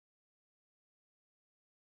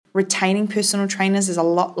retaining personal trainers is a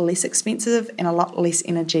lot less expensive and a lot less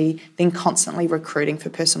energy than constantly recruiting for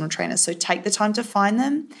personal trainers. So take the time to find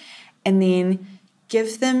them and then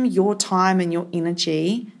give them your time and your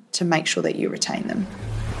energy to make sure that you retain them.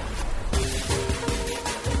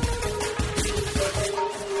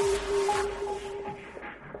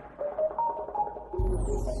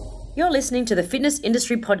 You're listening to the Fitness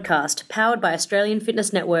Industry Podcast, powered by Australian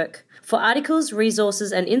Fitness Network. For articles,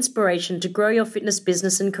 resources and inspiration to grow your fitness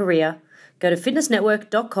business and career, go to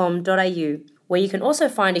fitnessnetwork.com.au, where you can also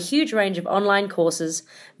find a huge range of online courses,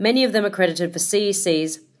 many of them accredited for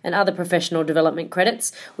CECs and other professional development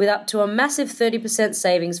credits, with up to a massive 30%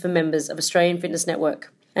 savings for members of Australian Fitness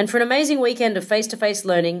Network. And for an amazing weekend of face-to-face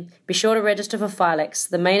learning, be sure to register for Filex,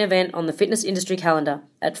 the main event on the fitness industry calendar,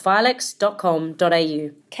 at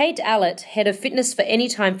filex.com.au. Kate Allott, Head of Fitness for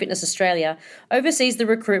Anytime Fitness Australia, oversees the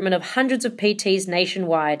recruitment of hundreds of PTs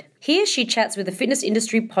nationwide. Here she chats with the Fitness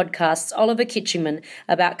Industry Podcast's Oliver Kitchingman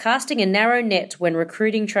about casting a narrow net when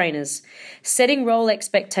recruiting trainers, setting role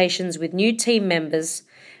expectations with new team members,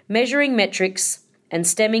 measuring metrics, and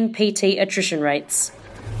stemming PT attrition rates.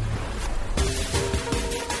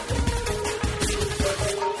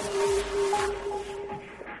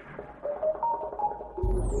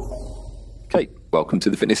 Kate, welcome to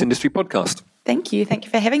the Fitness Industry Podcast. Thank you. Thank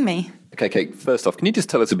you for having me. Okay, Kate, first off, can you just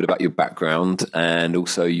tell us a bit about your background and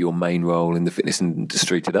also your main role in the fitness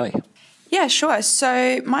industry today? Yeah, sure.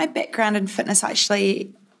 So my background in fitness,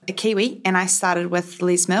 actually a Kiwi, and I started with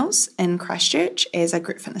Les Mills in Christchurch as a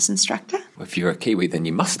group fitness instructor. Well, if you're a Kiwi, then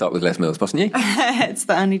you must start with Les Mills, mustn't you? It's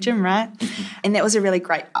the only gym, right? Mm-hmm. And that was a really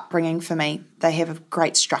great upbringing for me. They have a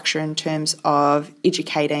great structure in terms of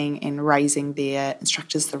educating and raising their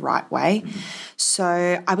instructors the right way. Mm-hmm.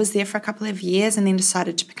 So I was there for a couple of years and then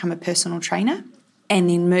decided to become a personal trainer, and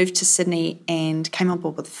then moved to Sydney and came on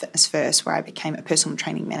board with Fitness First, where I became a personal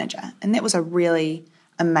training manager. And that was a really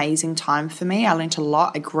amazing time for me. I learned a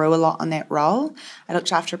lot. I grew a lot on that role. I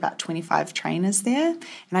looked after about 25 trainers there,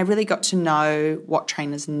 and I really got to know what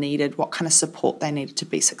trainers needed, what kind of support they needed to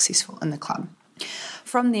be successful in the club.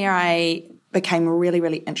 From there, I became really,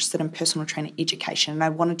 really interested in personal trainer education, and I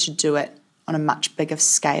wanted to do it on a much bigger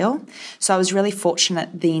scale. So I was really fortunate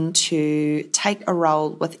then to take a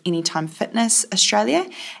role with Anytime Fitness Australia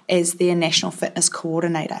as their national fitness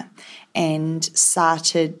coordinator, and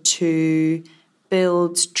started to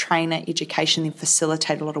build trainer education and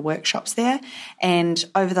facilitate a lot of workshops there. And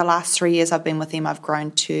over the last 3 years I've been with them, I've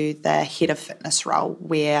grown to the head of fitness role,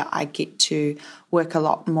 where I get to work a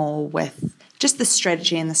lot more with just the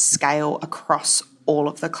strategy and the scale across all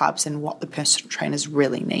of the clubs and what the personal trainers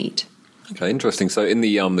really need. Okay, interesting. So in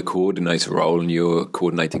the coordinator role, and you're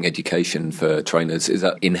coordinating education for trainers, is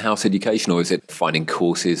that in-house education, or is it finding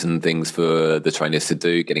courses and things for the trainers to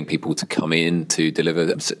do, getting people to come in to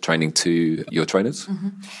deliver training to your trainers?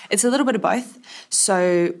 Mm-hmm. It's a little bit of both.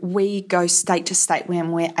 So we go state to state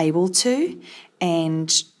when we're able to,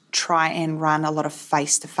 and try and run a lot of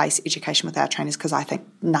face-to-face education with our trainers, because I think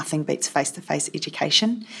nothing beats face-to-face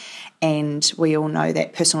education. And we all know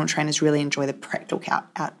that personal trainers really enjoy the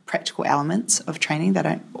practical elements of training. They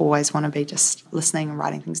don't always want to be just listening and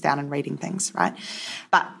writing things down and reading things, right?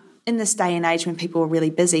 But in this day and age when people are really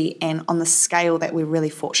busy, and on the scale that we're really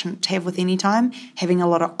fortunate to have with Anytime, having a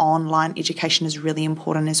lot of online education is really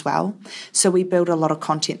important as well. So we build a lot of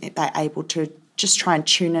content that they're able to just try and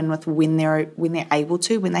tune in with when they're able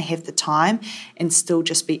to, when they have the time, and still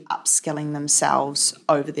just be upskilling themselves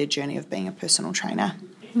over their journey of being a personal trainer.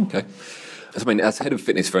 Okay. I mean, as head of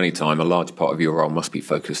fitness for Anytime, a large part of your role must be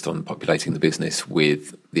focused on populating the business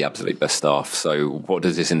with the absolute best staff. So what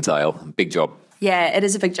does this entail? Big job. Yeah, it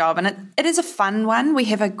is a big job, and it is a fun one. We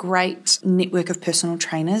have a great network of personal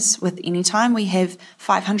trainers with Anytime. We have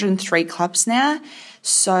 503 clubs now.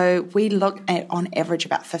 So we look at, on average,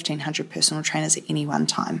 about 1,500 personal trainers at any one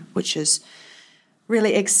time, which is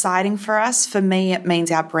really exciting for us. For me, it means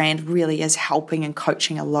our brand really is helping and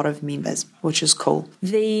coaching a lot of members, which is cool.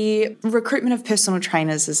 The recruitment of personal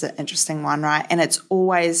trainers is an interesting one, right? And it's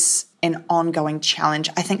always an ongoing challenge,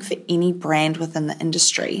 I think, for any brand within the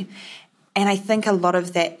industry. And I think a lot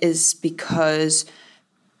of that is because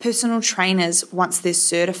personal trainers, once they're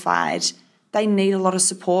certified, they need a lot of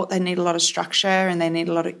support, they need a lot of structure, and they need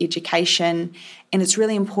a lot of education. And it's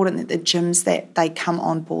really important that the gyms that they come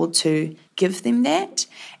on board to give them that.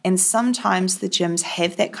 And sometimes the gyms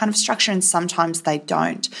have that kind of structure and sometimes they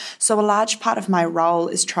don't. So a large part of my role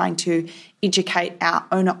is trying to educate our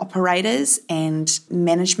owner-operators and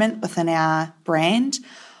management within our brand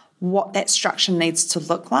what that structure needs to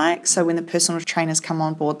look like. So when the personal trainers come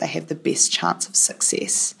on board, they have the best chance of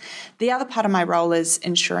success. The other part of my role is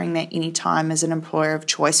ensuring that Anytime is an employer of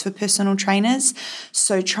choice for personal trainers.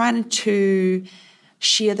 So trying to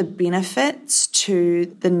share the benefits to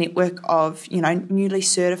the network of, newly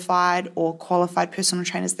certified or qualified personal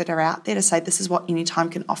trainers that are out there to say, this is what Anytime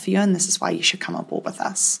can offer you and this is why you should come on board with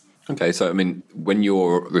us. Okay, so when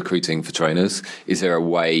you're recruiting for trainers, is there a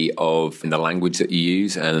way of, in the language that you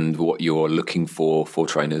use and what you're looking for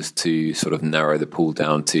trainers to sort of narrow the pool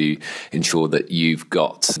down to ensure that you've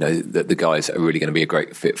got, that the guys are really going to be a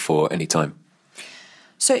great fit for Anytime?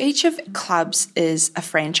 So each of clubs is a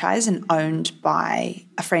franchise and owned by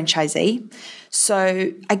a franchisee.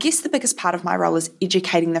 So I guess the biggest part of my role is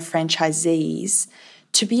educating the franchisees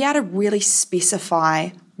to be able to really specify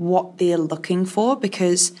what they're looking for,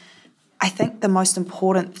 because I think the most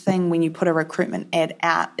important thing when you put a recruitment ad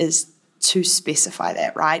out is to specify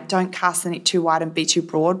that, right? Don't cast the net too wide and be too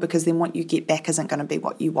broad, because then what you get back isn't going to be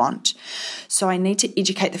what you want. So I need to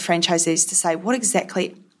educate the franchisees to say what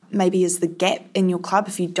exactly maybe is the gap in your club.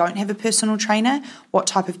 If you don't have a personal trainer, what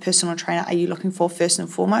type of personal trainer are you looking for first and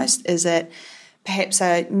foremost? Is it perhaps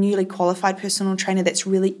a newly qualified personal trainer that's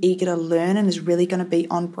really eager to learn and is really going to be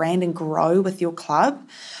on brand and grow with your club?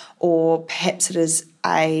 Or perhaps it is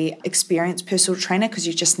a experienced personal trainer because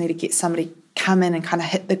you just need to get somebody come in and kind of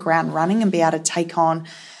hit the ground running and be able to take on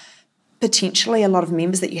potentially a lot of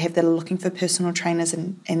members that you have that are looking for personal trainers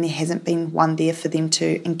and there hasn't been one there for them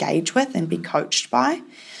to engage with and be coached by.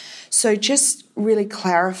 So just really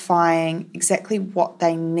clarifying exactly what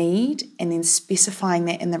they need and then specifying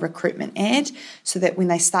that in the recruitment ad so that when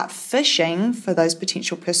they start fishing for those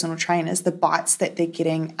potential personal trainers, the bites that they're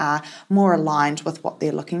getting are more aligned with what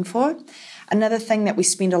they're looking for. Another thing that we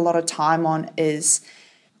spend a lot of time on is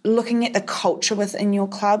looking at the culture within your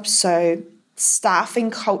club. So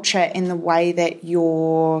staffing culture and the way that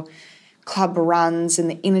your club runs and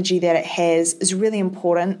the energy that it has is really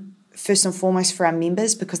important, first and foremost for our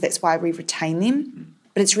members, because that's why we retain them.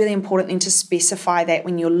 But it's really important then to specify that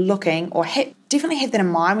when you're looking, or definitely have that in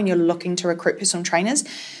mind when you're looking to recruit personal trainers,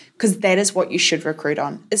 because that is what you should recruit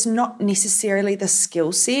on. It's not necessarily the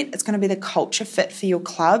skill set, it's going to be the culture fit for your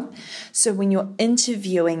club. So when you're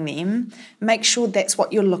interviewing them, make sure that's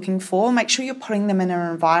what you're looking for. Make sure you're putting them in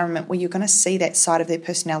an environment where you're going to see that side of their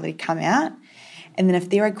personality come out. And then if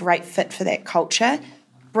they're a great fit for that culture,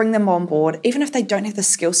 bring them on board, even if they don't have the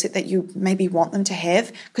skill set that you maybe want them to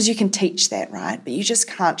have, because you can teach that, right? But you just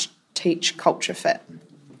can't teach culture fit.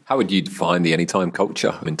 How would you define the Anytime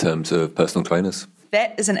culture in terms of personal trainers?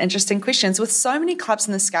 That is an interesting question. So with so many clubs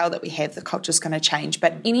in the scale that we have, the culture is going to change.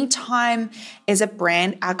 But Anytime as a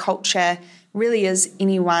brand, our culture really is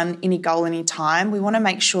anyone, any goal, any time. We want to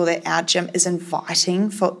make sure that our gym is inviting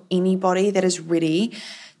for anybody that is ready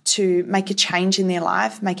to make a change in their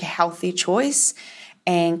life, make a healthy choice,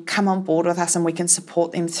 and come on board with us, and we can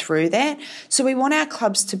support them through that. So we want our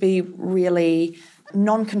clubs to be really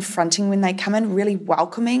non-confronting when they come in, really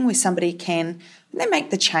welcoming, where somebody when they make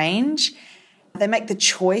the change, they make the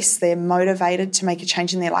choice, they're motivated to make a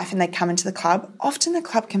change in their life and they come into the club. Often the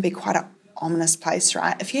club can be quite an ominous place,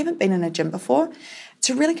 right? If you haven't been in a gym before, it's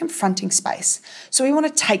a really confronting space. So we want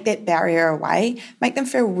to take that barrier away, make them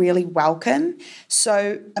feel really welcome.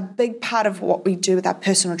 So a big part of what we do with our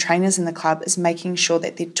personal trainers in the club is making sure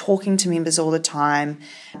that they're talking to members all the time.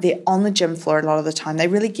 They're on the gym floor a lot of the time. They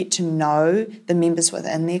really get to know the members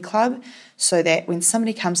within their club so that when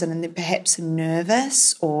somebody comes in and they're perhaps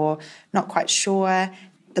nervous or not quite sure,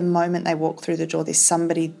 the moment they walk through the door, there's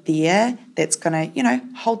somebody there that's going to,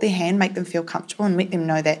 hold their hand, make them feel comfortable and let them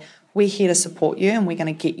know that we're here to support you and we're going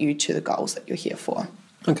to get you to the goals that you're here for.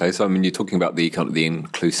 Okay, so you're talking about the kind of the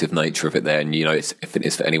inclusive nature of it there, and it's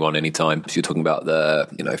fitness for anyone, anytime. So you're talking about the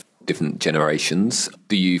different generations.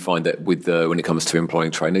 Do you find that when it comes to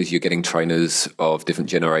employing trainers, you're getting trainers of different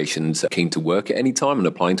generations keen to work at any time and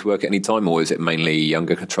applying to work at any time, or is it mainly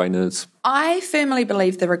younger trainers? I firmly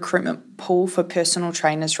believe the recruitment pool for personal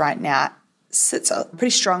trainers right now sits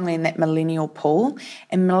pretty strongly in that millennial pool,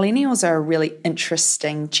 and millennials are a really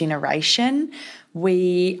interesting generation.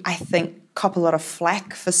 We, I think, cop a lot of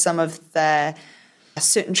flack for some of the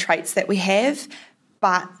certain traits that we have,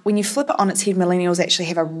 but when you flip it on its head, millennials actually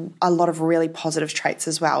have a lot of really positive traits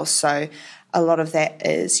as well. So a lot of that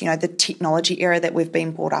is, the technology era that we've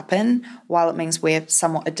been brought up in. While it means we're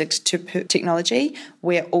somewhat addicted to technology,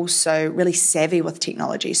 we're also really savvy with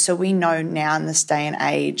technology. So we know now in this day and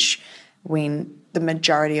age, when the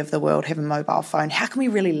majority of the world have a mobile phone, how can we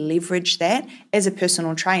really leverage that as a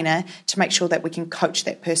personal trainer to make sure that we can coach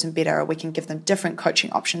that person better, or we can give them different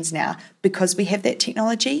coaching options now because we have that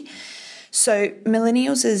technology? So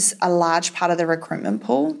millennials is a large part of the recruitment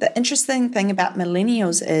pool. The interesting thing about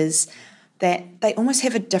millennials is that they almost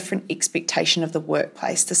have a different expectation of the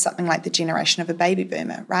workplace to something like the generation of a baby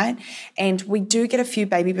boomer, right? And we do get a few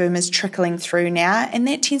baby boomers trickling through now, and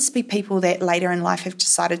that tends to be people that later in life have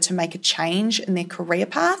decided to make a change in their career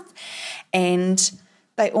path, and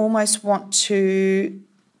they almost want to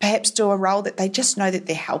perhaps do a role that they just know that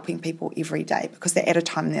they're helping people every day because they're at a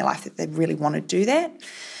time in their life that they really want to do that.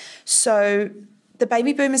 So the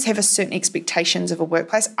baby boomers have a certain expectations of a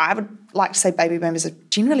workplace. I would like to say baby boomers are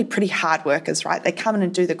generally pretty hard workers, right? They come in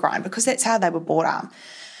and do the grind because that's how they were brought up.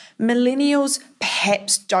 Millennials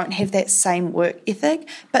perhaps don't have that same work ethic,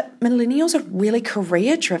 but millennials are really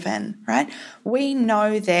career driven, right? We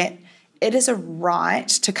know that it is a right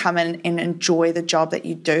to come in and enjoy the job that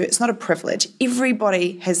you do. It's not a privilege.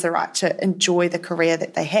 Everybody has the right to enjoy the career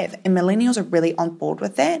that they have, and millennials are really on board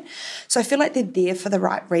with that. So I feel like they're there for the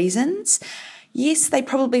right reasons. Yes, they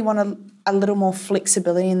probably want a little more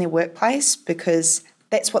flexibility in their workplace because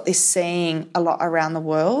that's what they're seeing a lot around the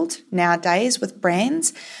world nowadays with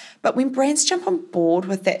brands. But when brands jump on board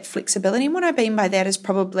with that flexibility, and what I mean by that is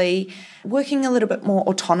probably working a little bit more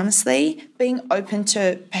autonomously, being open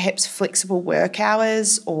to perhaps flexible work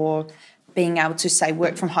hours or being able to, say,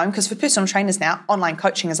 work from home, because for personal trainers now, online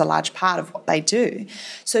coaching is a large part of what they do.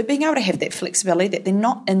 So being able to have that flexibility that they're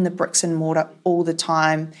not in the bricks and mortar all the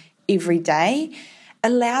time, every day,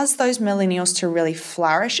 allows those millennials to really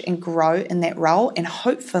flourish and grow in that role and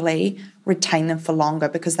hopefully retain them for longer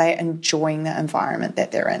because they are enjoying the environment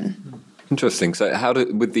that they're in. Interesting. So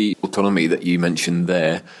with the autonomy that you mentioned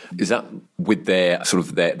there, is that with their sort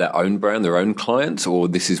of their own brand, their own clients, or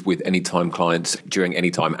this is with anytime clients during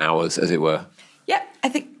anytime hours, as it were? Yeah, I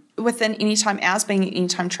think within anytime hours, being an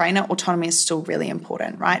anytime trainer, autonomy is still really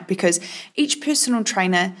important, right? Because each personal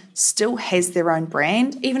trainer still has their own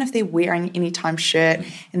brand, even if they're wearing an anytime shirt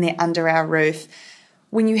and they're under our roof.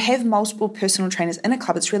 When you have multiple personal trainers in a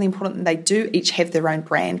club, it's really important that they do each have their own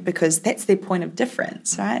brand because that's their point of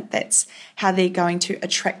difference, right? That's how they're going to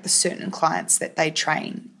attract the certain clients that they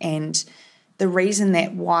train. And the reason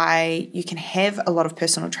that why you can have a lot of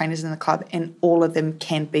personal trainers in the club and all of them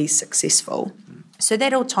can be successful. So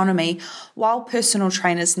that autonomy, while personal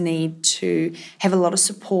trainers need to have a lot of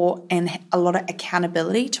support and a lot of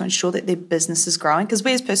accountability to ensure that their business is growing, because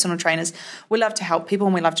we as personal trainers, we love to help people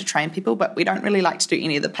and we love to train people, but we don't really like to do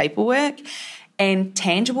any of the paperwork. And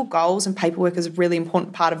tangible goals and paperwork is a really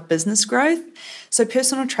important part of business growth. So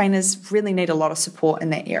personal trainers really need a lot of support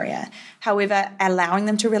in that area. However, allowing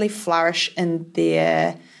them to really flourish in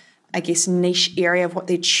their niche area of what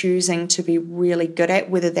they're choosing to be really good at,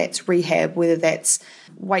 whether that's rehab, whether that's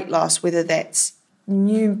weight loss, whether that's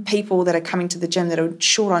new people that are coming to the gym that are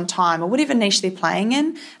short on time or whatever niche they're playing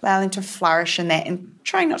in, allow them to flourish in that and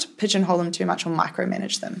trying not to pigeonhole them too much or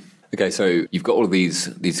micromanage them. Okay, so you've got all of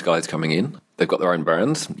these guys coming in. They've got their own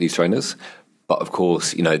brands, these trainers. But of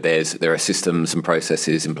course, there are systems and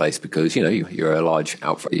processes in place because, you're a large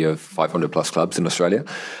outfit, you have 500 plus clubs in Australia.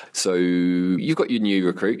 So you've got your new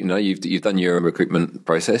recruit, you've done your recruitment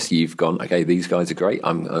process. You've gone, okay, these guys are great.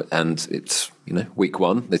 And it's, week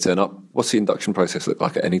one, they turn up. What's the induction process look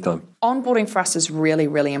like at any time? Onboarding for us is really,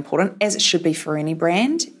 really important, as it should be for any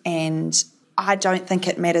brand. And I don't think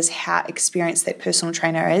it matters how experienced that personal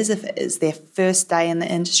trainer is, if it is their first day in the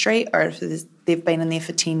industry or if they've been in there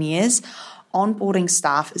for 10 years. Onboarding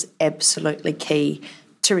staff is absolutely key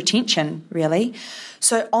to retention, really.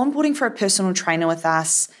 So onboarding for a personal trainer with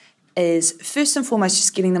us is first and foremost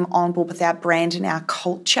just getting them on board with our brand and our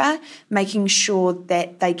culture, making sure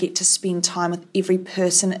that they get to spend time with every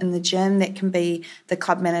person in the gym. That can be the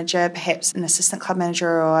club manager, perhaps an assistant club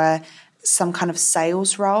manager or some kind of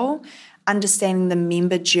sales role, understanding the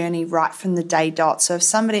member journey right from the day dot. So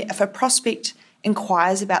if a prospect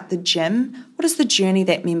inquires about the gym, what is the journey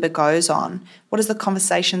that member goes on? What is the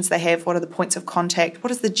conversations they have? What are the points of contact? What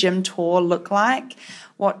does the gym tour look like?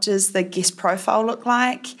 What does the guest profile look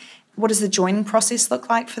like? What does the joining process look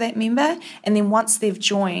like for that member? And then once they've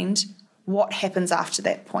joined, what happens after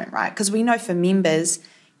that point, right? Because we know for members,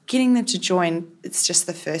 getting them to join, it's just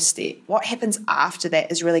the first step. What happens after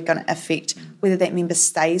that is really going to affect whether that member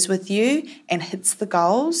stays with you and hits the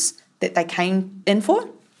goals that they came in for,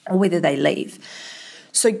 or whether they leave.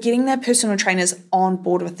 So getting their personal trainers on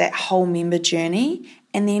board with that whole member journey,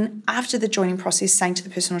 and then after the joining process saying to the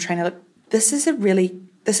personal trainer, look, this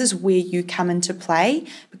is where you come into play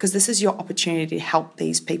because this is your opportunity to help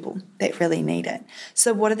these people that really need it.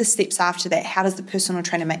 So what are the steps after that? How does the personal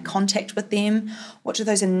trainer make contact with them? What do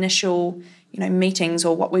those initial meetings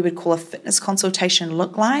or what we would call a fitness consultation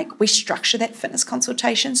look like? We structure that fitness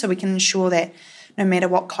consultation so we can ensure that no matter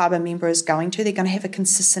what club a member is going to, they're going to have a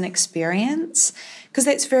consistent experience, because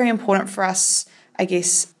that's very important for us, I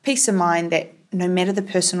guess, peace of mind that no matter the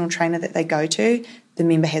personal trainer that they go to, the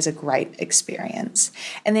member has a great experience.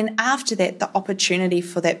 And then after that, the opportunity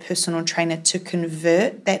for that personal trainer to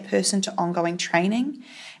convert that person to ongoing training.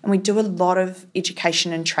 And we do a lot of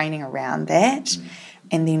education and training around that,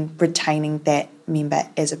 and then retaining that member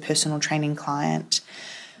as a personal training client.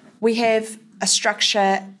 We have a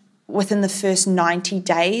structure within the first 90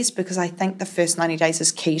 days, because I think the first 90 days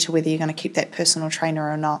is key to whether you're going to keep that personal trainer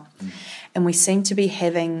or not. And we seem to be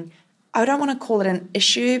having, I don't want to call it an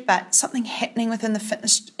issue, but something happening within the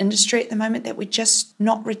fitness industry at the moment, that we're just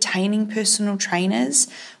not retaining personal trainers.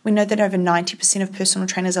 We know that over 90% of personal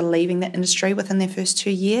trainers are leaving the industry within their first 2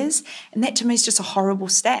 years. And that to me is just a horrible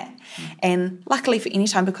stat. And luckily for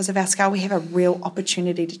Anytime, because of our scale, we have a real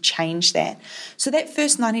opportunity to change that. So that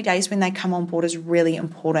first 90 days when they come on board is really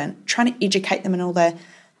important. Trying to educate them in all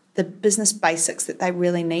the business basics that they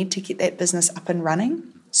really need to get that business up and running,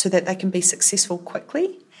 so that they can be successful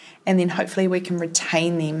quickly. And then hopefully we can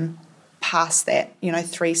retain them past that,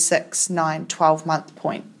 3, 6, 9, 12-month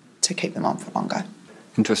point to keep them on for longer.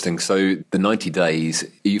 Interesting. So the 90 days,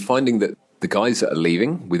 are you finding that the guys that are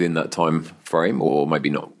leaving within that time frame, or maybe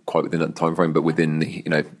not quite within that time frame, but within,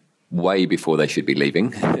 way before they should be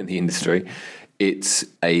leaving in the industry, it's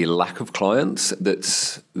a lack of clients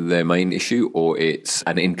that's their main issue, or it's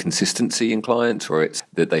an inconsistency in clients, or it's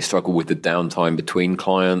that they struggle with the downtime between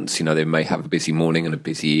clients? They may have a busy morning and a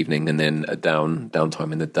busy evening, and then a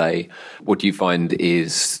downtime in the day. What do you find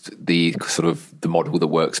is the sort of the model that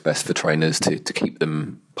works best for trainers to keep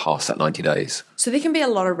them past that 90 days? So there can be a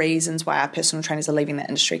lot of reasons why our personal trainers are leaving the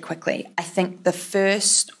industry quickly. I think the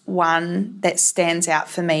first one that stands out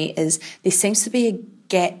for me is there seems to be a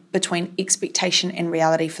gap between expectation and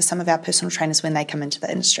reality for some of our personal trainers when they come into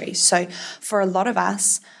the industry. So for a lot of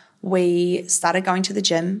us, we started going to the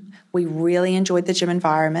gym. We really enjoyed the gym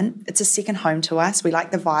environment. It's a second home to us. We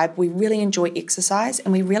like the vibe. We really enjoy exercise,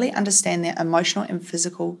 and we really understand the emotional and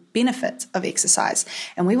physical benefits of exercise.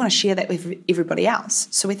 And we want to share that with everybody else.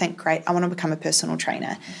 So we think, great, I want to become a personal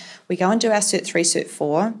trainer. We go and do our Cert 3, Cert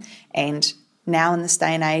 4, and now in this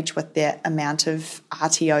day and age with the amount of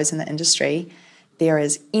RTOs in the industry, there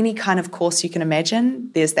is any kind of course you can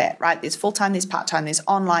imagine. There's that, right? There's full-time, there's part-time, there's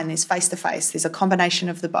online, there's face-to-face, there's a combination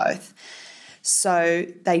of the both. So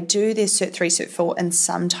they do their Cert 3, Cert 4 in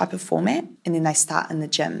some type of format, and then they start in the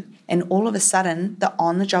gym. And all of a sudden, the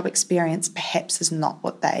on-the-job experience perhaps is not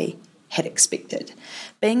what they had expected.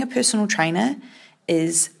 Being a personal trainer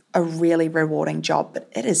is a really rewarding job, but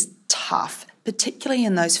it is tough, particularly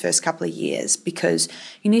in those first couple of years, because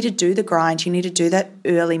you need to do the grind, you need to do the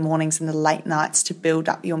early mornings and the late nights to build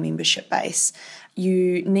up your membership base.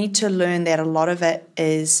 You need to learn that a lot of it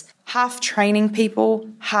is half training people,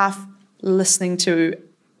 half listening to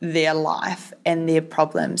their life and their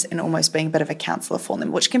problems, and almost being a bit of a counsellor for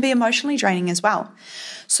them, which can be emotionally draining as well.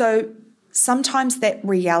 So sometimes that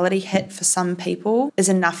reality hit for some people is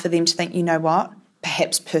enough for them to think, you know what,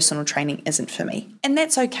 perhaps personal training isn't for me. And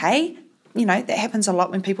that's okay. That happens a lot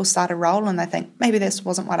when people start a role and they think, maybe this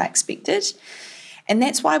wasn't what I expected. And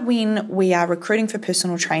that's why when we are recruiting for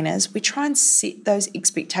personal trainers, we try and set those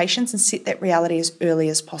expectations and set that reality as early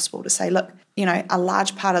as possible to say, look, a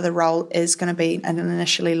large part of the role is going to be in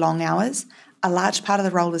initially long hours. A large part of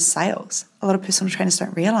the role is sales. A lot of personal trainers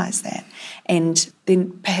don't realise that. And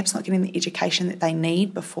then perhaps not getting the education that they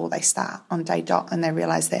need before they start on day dot, and they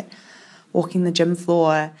realise that walking the gym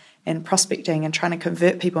floor and prospecting and trying to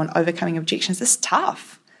convert people and overcoming objections is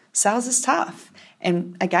tough. Sales is tough.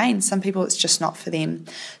 And again, some people it's just not for them.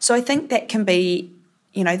 So I think that can be,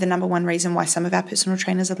 the number one reason why some of our personal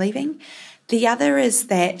trainers are leaving. The other is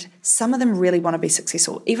that some of them really want to be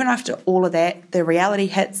successful. Even after all of that, the reality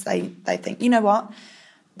hits, they think, you know what?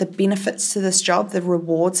 The benefits to this job, the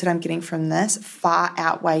rewards that I'm getting from this far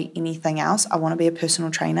outweigh anything else. I want to be a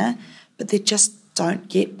personal trainer, but they just don't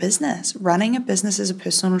get business. Running a business as a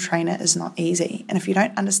personal trainer is not easy. And if you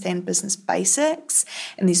don't understand business basics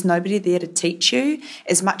and there's nobody there to teach you,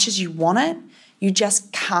 as much as you want it, you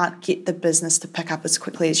just can't get the business to pick up as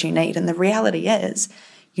quickly as you need. And the reality is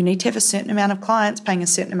you need to have a certain amount of clients paying a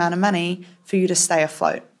certain amount of money for you to stay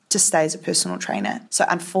afloat, to stay as a personal trainer. So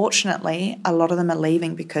unfortunately, a lot of them are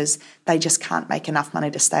leaving because they just can't make enough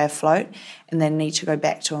money to stay afloat, and they need to go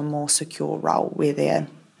back to a more secure role where they're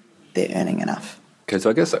earning enough. Okay, so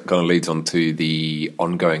I guess that kind of leads on to the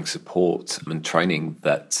ongoing support and training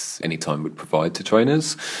that Anytime would provide to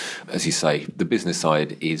trainers. As you say, the business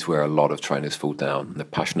side is where a lot of trainers fall down. They're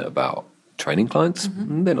passionate about training clients.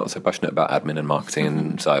 They're not so passionate about admin and marketing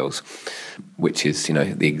and sales, which is,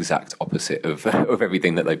 the exact opposite of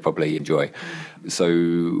everything that they probably enjoy. So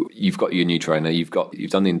you've got your new trainer, you've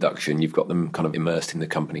done the induction, you've got them kind of immersed in the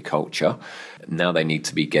company culture. Now they need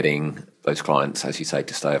to be getting those clients, as you say,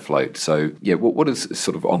 to stay afloat. So what does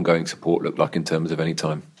sort of ongoing support look like in terms of any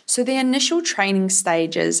time? So the initial training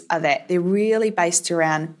stages are that they're really based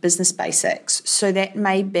around business basics. So that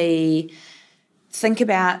may be, think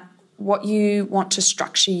about what you want to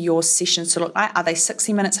structure your sessions to look like. Are they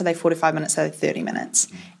 60 minutes? Are they 45 minutes? Are they 30 minutes?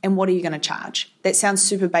 And what are you going to charge? That sounds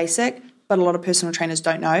super basic, but a lot of personal trainers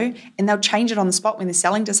don't know, and they'll change it on the spot when they're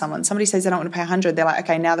selling to someone. Somebody says they don't want to pay 100, they're like,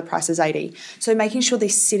 okay, now the price is 80. So making sure they're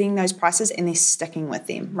setting those prices and they're sticking with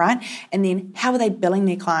them, right? And then how are they billing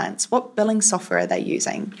their clients? What billing software are they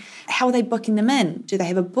using? How are they booking them in? Do they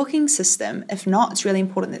have a booking system? If not, it's really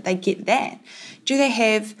important that they get that. Do they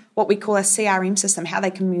have what we call a CRM system? How are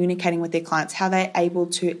they communicating with their clients? How are they able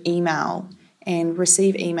to email and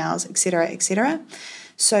receive emails, et cetera, et cetera?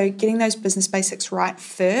 So getting those business basics right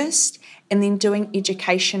first, and then doing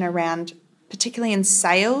education around, particularly in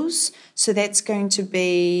sales. So that's going to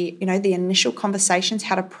be, the initial conversations,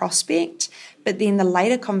 how to prospect, but then the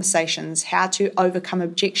later conversations, how to overcome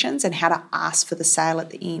objections and how to ask for the sale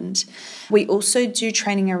at the end. We also do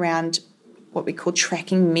training around what we call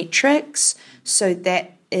tracking metrics. So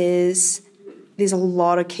that is, there's a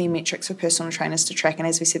lot of key metrics for personal trainers to track. And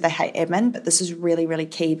as we said, they hate admin, but this is really, really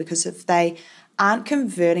key, because if they aren't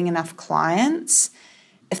converting enough clients,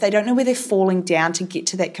 if they don't know where they're falling down to get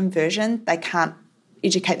to that conversion, they can't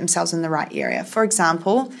educate themselves in the right area. For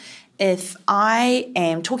example, if I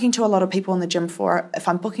am talking to a lot of people in the gym if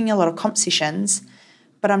I'm booking a lot of comp sessions,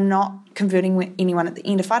 but I'm not converting anyone at the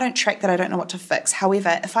end, if I don't track that, I don't know what to fix.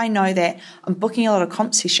 However, if I know that I'm booking a lot of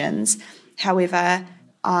comp sessions, however,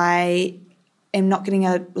 I am not getting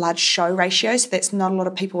a large show ratio, so that's not a lot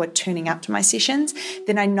of people are turning up to my sessions,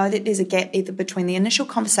 then I know that there's a gap either between the initial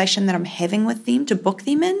conversation that I'm having with them to book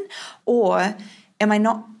them in, or am I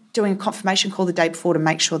not doing a confirmation call the day before to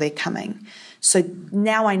make sure they're coming. So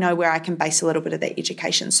now I know where I can base a little bit of that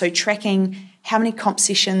education. So tracking how many comp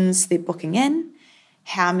sessions they're booking in,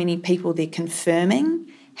 how many people they're confirming,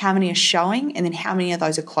 how many are showing, and then how many of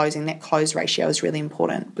those are closing. That close ratio is really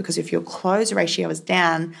important, because if your close ratio is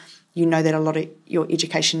down, you know that a lot of your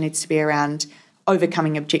education needs to be around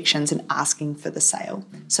overcoming objections and asking for the sale.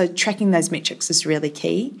 So tracking those metrics is really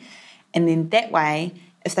key. And then that way,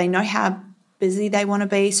 if they know how busy they want to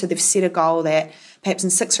be, so they've set a goal that perhaps in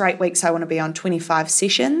 6 or 8 weeks I want to be on 25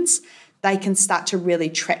 sessions, they can start to really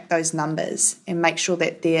track those numbers and make sure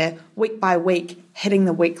that they're week by week hitting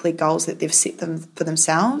the weekly goals that they've set them for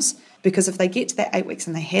themselves. Because if they get to that 8 weeks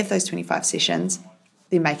and they have those 25 sessions,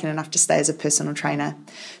 they're making enough to stay as a personal trainer.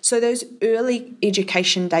 So those early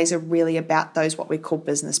education days are really about those what we call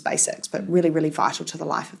business basics, but really, really vital to the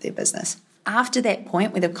life of their business. After that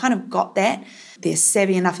point where they've kind of got that, they're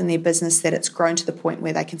savvy enough in their business that it's grown to the point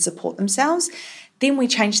where they can support themselves, then we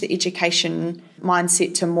change the education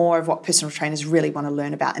mindset to more of what personal trainers really want to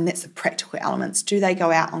learn about, and that's the practical elements. Do they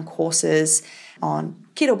go out on courses on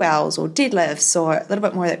kettlebells or deadlifts, or a little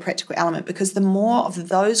bit more of that practical element? Because the more of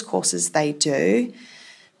those courses they do,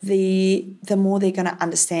 the more they're going to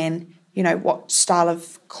understand, what style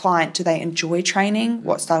of client do they enjoy training,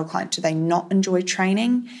 what style of client do they not enjoy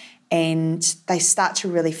training, and they start to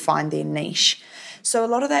really find their niche. So a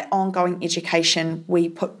lot of that ongoing education we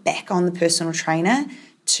put back on the personal trainer.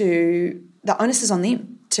 The onus is on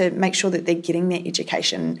them to make sure that they're getting their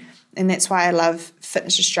education. And that's why I love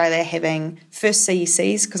Fitness Australia having first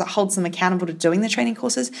CECs, because it holds them accountable to doing the training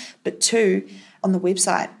courses, but 2, on the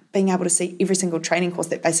website, being able to see every single training course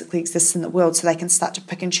that basically exists in the world, so they can start to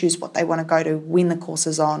pick and choose what they want to go to, when the course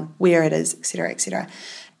is on, where it is, et cetera, et cetera.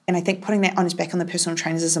 And I think putting that onus back on the personal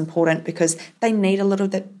trainers is important, because they need a little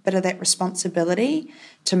bit of that responsibility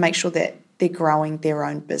to make sure that they're growing their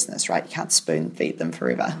own business, right? You can't spoon feed them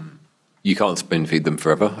forever. You can't spoon feed them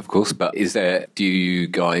forever, of course, but do you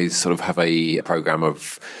guys sort of have a program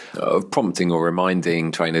of prompting or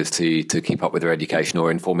reminding trainers to keep up with their education,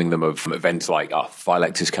 or informing them of events like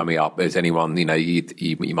Filex is coming up? Is anyone,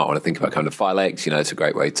 you might want to think about coming to Filex. It's a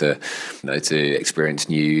great way to experience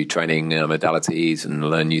new training modalities and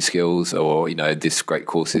learn new skills, or, this great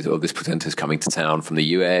course or this presenter's coming to town from the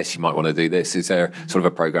US, you might want to do this. Is there sort of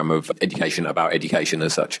a program of education about education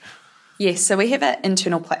as such? Yes, so we have an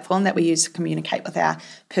internal platform that we use to communicate with our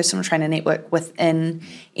personal trainer network within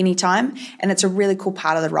Anytime, and it's a really cool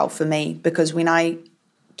part of the role for me, because when I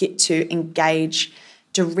get to engage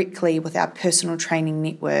directly with our personal training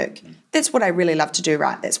network, that's what I really love to do,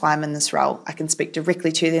 right? That's why I'm in this role. I can speak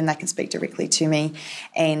directly to them, they can speak directly to me,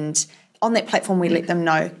 and on that platform, we let them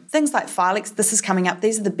know things like Filex, this is coming up,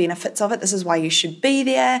 these are the benefits of it, this is why you should be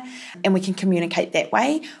there, and we can communicate that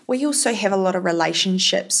way. We also have a lot of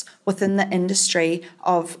relationships within the industry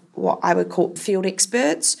of what I would call field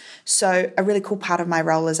experts. So a really cool part of my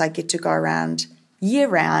role is I get to go around year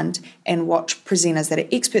round and watch presenters that are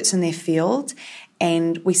experts in their field,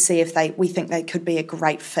 and we see if we think they could be a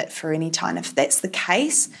great fit for any time. If that's the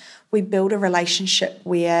case, we build a relationship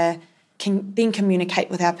where can then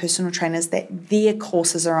communicate with our personal trainers that their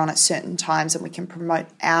courses are on at certain times, and we can promote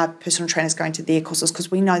our personal trainers going to their courses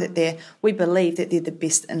because we know that we believe that they're the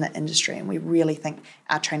best in the industry, and we really think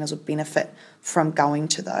our trainers will benefit from going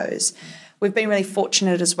to those. We've been really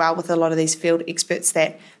fortunate as well with a lot of these field experts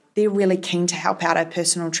that they're really keen to help out our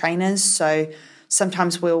personal trainers. So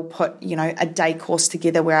sometimes we'll put, a day course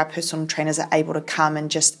together where our personal trainers are able to come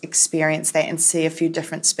and just experience that and see a few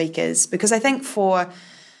different speakers. Because I think for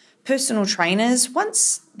personal trainers,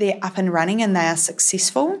 once they're up and running and they are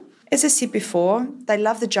successful, as I said before, they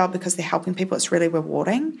love the job because they're helping people. It's really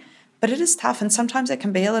rewarding, but it is tough, and sometimes it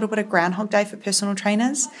can be a little bit of Groundhog Day for personal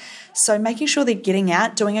trainers. So making sure they're getting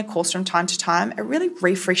out, doing a course from time to time, it really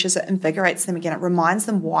refreshes it, invigorates them again. It reminds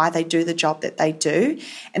them why they do the job that they do,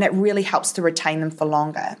 and it really helps to retain them for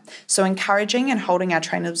longer. So encouraging and holding our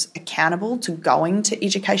trainers accountable to going to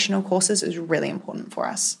educational courses is really important for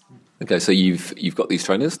us. Okay, so you've got these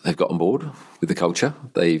trainers, they've got on board with the culture,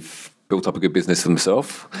 they've built up a good business for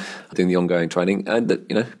themselves, doing the ongoing training, and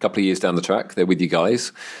a couple of years down the track, they're with you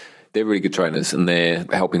guys. They're really good trainers and they're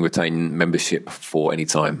helping retain membership for any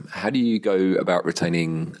time. How do you go about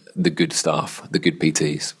retaining the good staff, the good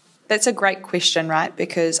PTs? That's a great question, right?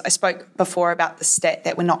 Because I spoke before about the stat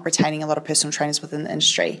that we're not retaining a lot of personal trainers within the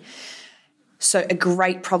industry. So a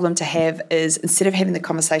great problem to have is, instead of having the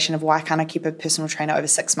conversation of why can't I keep a personal trainer over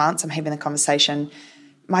 6 months, I'm having the conversation,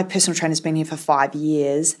 my personal trainer's been here for 5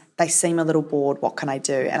 years, they seem a little bored, what can I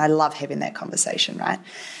do? And I love having that conversation, right?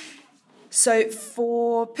 So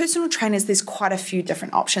for personal trainers, there's quite a few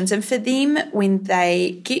different options. And for them, when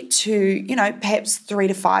they get to, perhaps 3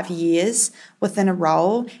 to 5 years within a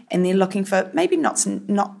role and they're looking for maybe not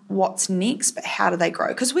what's next, but how do they grow?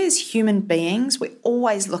 Because we as human beings, we're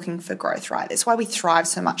always looking for growth, right? That's why we thrive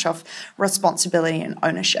so much off responsibility and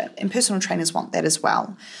ownership. And personal trainers want that as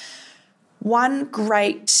well. One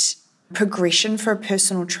great progression for a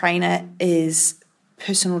personal trainer is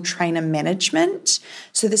personal trainer management.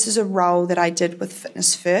 So this is a role that I did with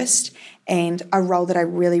Fitness First, and a role that I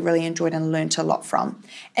really, really enjoyed and learnt a lot from.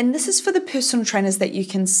 And this is for the personal trainers that you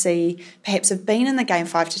can see perhaps have been in the game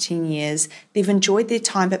 5 to 10 years, they've enjoyed their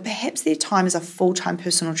time, but perhaps their time as a full-time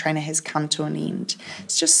personal trainer has come to an end.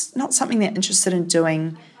 It's just not something they're interested in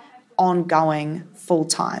doing ongoing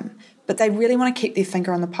full-time. But they really want to keep their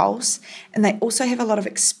finger on the pulse, and they also have a lot of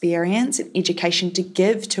experience and education to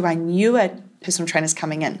give to our newer personal trainers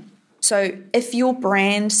coming in. So if your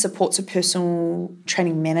brand supports a personal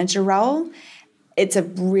training manager role, it's a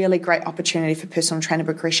really great opportunity for personal trainer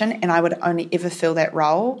progression, and I would only ever fill that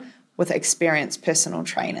role with experienced personal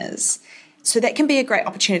trainers. So that can be a great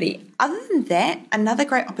opportunity. Other than that, another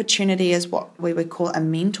great opportunity is what we would call a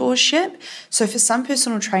mentorship. So for some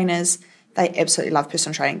personal trainers, they absolutely love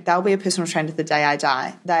personal training. They'll be a personal trainer the day I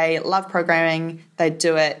die. They love programming. They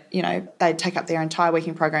do it, they take up their entire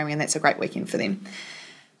weekend programming, and that's a great weekend for them.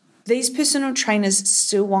 These personal trainers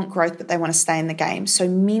still want growth, but they want to stay in the game. So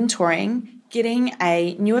mentoring, getting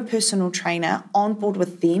a newer personal trainer on board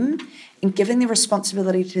with them and giving the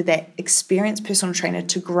responsibility to that experienced personal trainer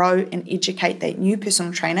to grow and educate that new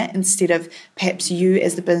personal trainer instead of perhaps you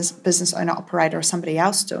as the business owner, operator, or somebody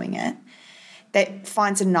else doing it. That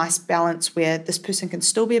finds a nice balance where this person can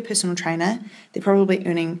still be a personal trainer. They're probably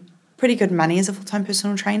earning pretty good money as a full-time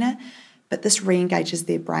personal trainer, but this re-engages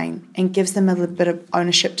their brain and gives them a little bit of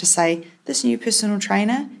ownership to say, this new personal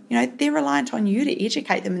trainer, they're reliant on you to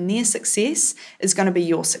educate them, and their success is going to be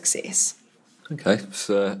your success. Okay.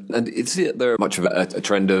 So, and is there much of a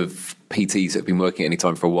trend of PTs that have been working at any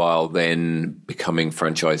time for a while then becoming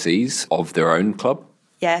franchisees of their own club?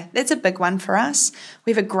 Yeah, that's a big one for us.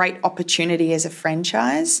 We have a great opportunity as a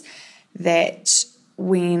franchise that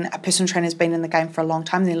when a personal trainer has been in the game for a long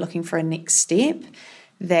time, they're looking for a next step,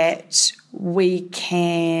 that we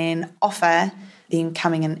can offer them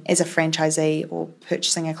coming in as a franchisee or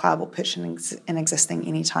purchasing a club or purchasing an existing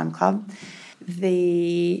Anytime club.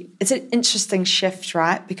 It's an interesting shift,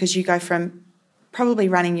 right? Because you go from probably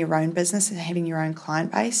running your own business and having your own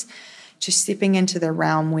client base to stepping into the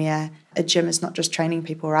realm where a gym is not just training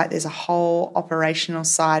people, right? There's a whole operational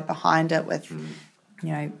side behind it with,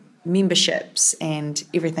 memberships and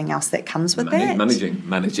everything else that comes with that.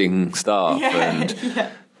 Managing staff.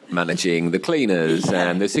 Yeah. managing the cleaners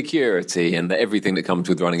and the security and everything that comes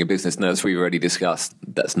with running a business. Now, as we've already discussed,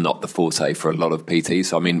 that's not the forte for a lot of PTs.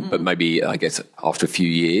 So, I mean, but maybe, I guess, after a few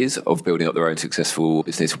years of building up their own successful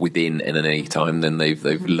business within NNE time, then they've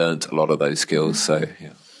learnt a lot of those skills. So,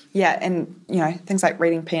 yeah. Yeah, and, things like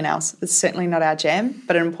reading P&Ls is certainly not our jam,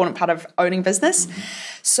 but an important part of owning business.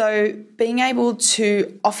 So being able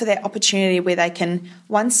to offer that opportunity where they can,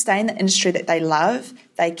 one, stay in the industry that they love,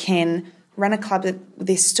 they can run a club that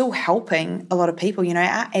they're still helping a lot of people.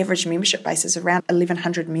 Our average membership base is around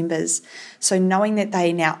 1,100 members. So knowing that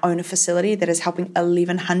they now own a facility that is helping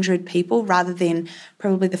 1,100 people rather than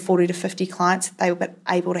probably the 40 to 50 clients that they were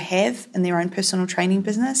able to have in their own personal training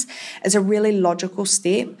business is a really logical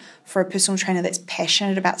step for a personal trainer that's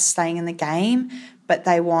passionate about staying in the game, but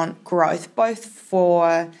they want growth both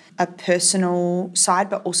for a personal side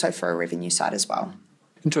but also for a revenue side as well.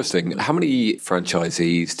 Interesting. How many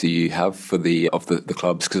franchisees do you have for the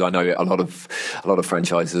clubs? Because I know a lot of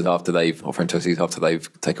franchises franchisees after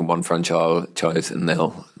they've taken one franchise and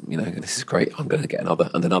they'll, this is great, I'm going to get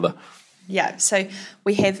another and another. Yeah, so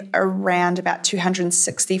we have around about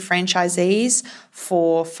 260 franchisees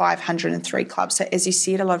for 503 clubs. So as you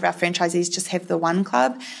said, a lot of our franchisees just have the one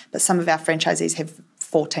club, but some of our franchisees have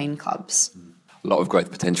 14 clubs. A lot of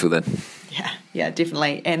growth potential then. Yeah,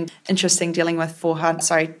 definitely. And interesting dealing with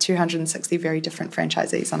 260 very different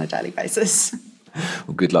franchisees on a daily basis.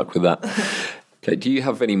 Well, good luck with that. Okay, do you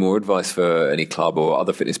have any more advice for any club or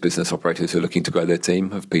other fitness business operators who are looking to grow their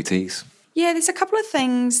team of PTs? Yeah, there's a couple of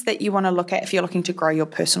things that you want to look at if you're looking to grow your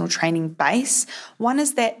personal training base. One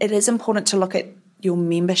is that it is important to look at your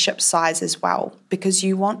membership size as well, because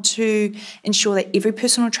you want to ensure that every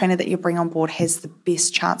personal trainer that you bring on board has the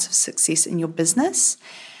best chance of success in your business.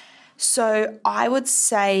 So I would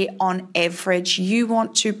say on average, you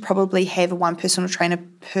want to probably have one personal trainer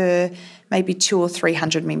per maybe 200 or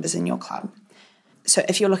 300 members in your club. So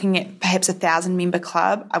if you're looking at perhaps 1,000 member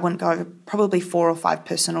club, I wouldn't go over probably 4 or 5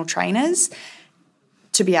 personal trainers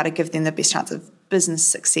to be able to give them the best chance of business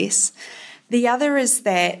success. The other is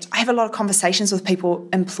that I have a lot of conversations with people,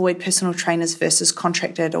 employed personal trainers versus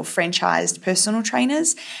contracted or franchised personal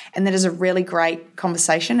trainers, and that is a really great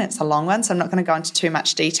conversation. It's a long one, so I'm not going to go into too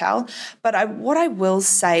much detail. But what I will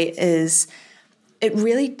say is it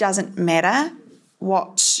really doesn't matter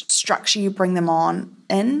what structure you bring them on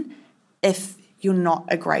in if you're not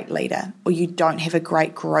a great leader or you don't have a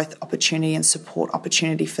great growth opportunity and support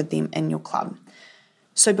opportunity for them in your club.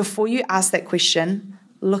 So before you ask that question,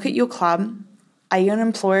 look at your club. Are you an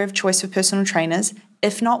employer of choice for personal trainers?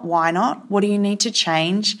 If not, why not? What do you need to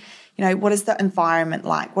change? What is the environment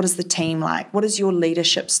like? What is the team like? What is your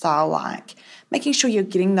leadership style like? Making sure you're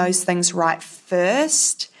getting those things right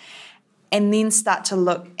first, and then start to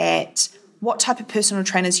look at what type of personal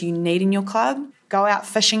trainers you need in your club. Go out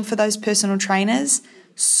fishing for those personal trainers.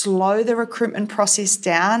 Slow the recruitment process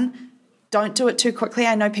down. Don't do it too quickly.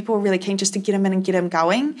 I know people are really keen just to get them in and get them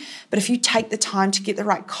going. But if you take the time to get the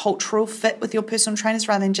right cultural fit with your personal trainers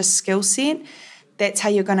rather than just skill set, that's how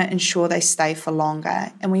you're going to ensure they stay for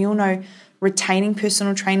longer. And we all know retaining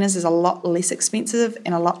personal trainers is a lot less expensive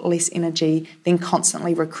and a lot less energy than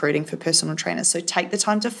constantly recruiting for personal trainers. So take the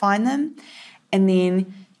time to find them and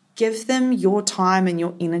then give them your time and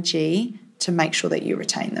your energy to make sure that you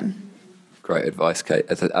retain them. Great advice, Kate.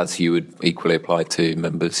 As you would equally apply to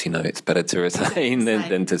members, it's better to retain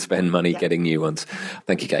than to spend money getting new ones.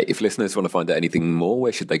 Thank you, Kate. If listeners want to find out anything more,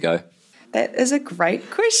 where should they go? That is a great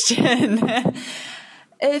question.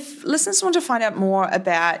 If listeners want to find out more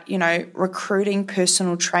about, recruiting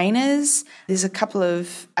personal trainers, there's a couple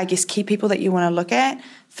of, key people that you want to look at.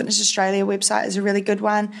 Fitness Australia website is a really good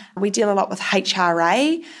one. We deal a lot with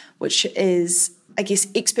HRA, which is,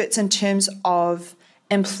 experts in terms of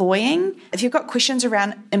employing. If you've got questions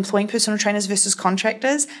around employing personal trainers versus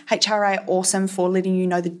contractors, HRA are awesome for letting you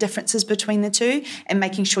know the differences between the two and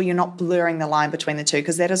making sure you're not blurring the line between the two,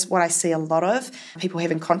 because that is what I see a lot of people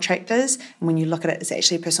having contractors, and when you look at it, it's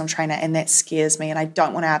actually a personal trainer, and that scares me, and I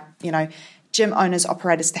don't want our gym owners,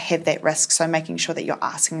 operators to have that risk. So making sure that you're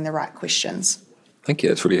asking the right questions. Thank you,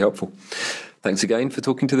 that's really helpful. Thanks again for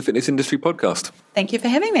talking to the Fitness Industry Podcast. Thank you for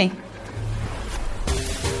having me.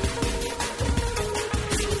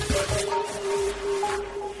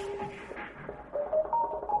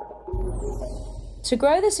 To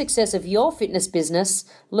grow the success of your fitness business,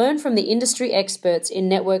 learn from the industry experts in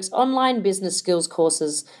Network's online business skills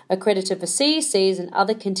courses, accredited for CECs and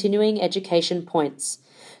other continuing education points.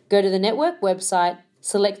 Go to the Network website,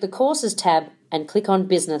 select the Courses tab, and click on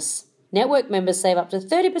Business. Network members save up to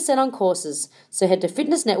 30% on courses, so head to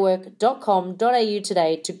fitnessnetwork.com.au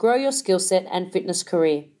today to grow your skill set and fitness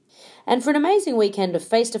career. And for an amazing weekend of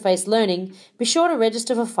face-to-face learning, be sure to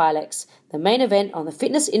register for Filex, the main event on the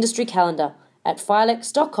fitness industry calendar, at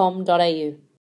filex.com.au.